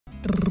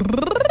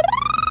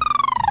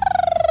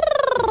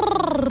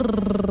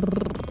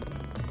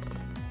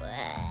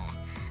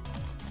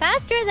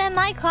Faster than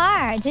my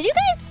car. Did you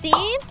guys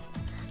see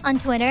on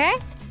Twitter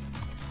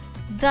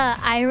the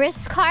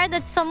IRyS car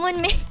that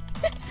someone made?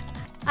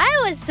 I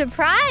was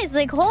surprised.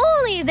 Like,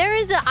 holy, there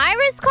is an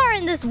IRyS car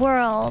in this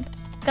world.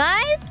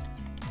 Guys?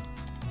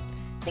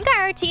 I think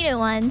I RT'd it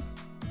once.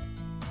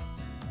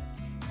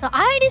 So,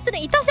 IRyS の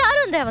いたしあ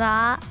るんだよ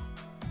な。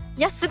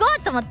いや、すごい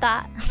と思っ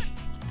た。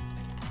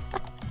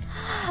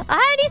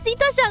IRyS い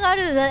たしがあ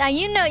る。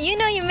You know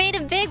you made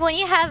it big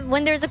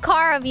when there's a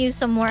car of you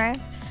somewhere.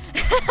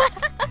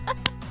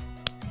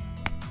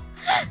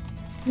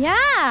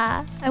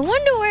 Yeah, I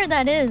wonder where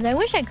that is. I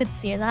wish I could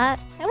see that.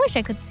 I wish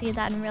I could see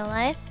that in real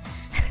life.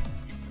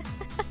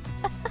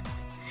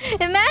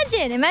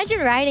 Imagine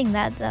riding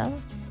that though.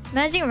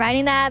 Imagine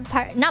riding that,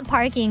 not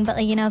parking, but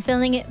like, you know,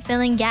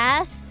 filling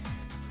gas.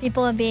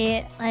 People would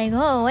be like,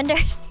 oh,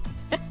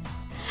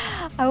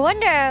 I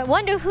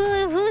wonder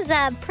who's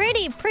that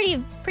pretty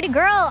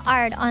girl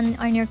art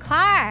on your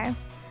car.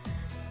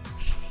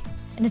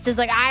 And it's just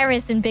like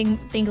IRyS in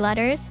big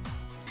letters.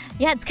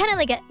 Yeah, it's kind of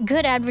like a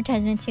good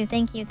advertisement too.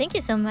 Thank you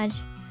so much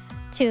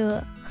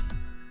to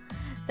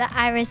the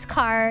IRyS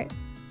car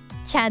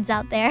chads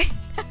out there.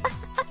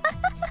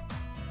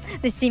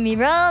 They see me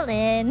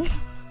rolling.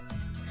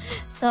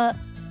 So,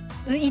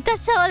 いた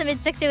しはめ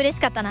ちゃくちゃ嬉し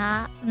かった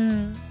な。う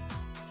ん。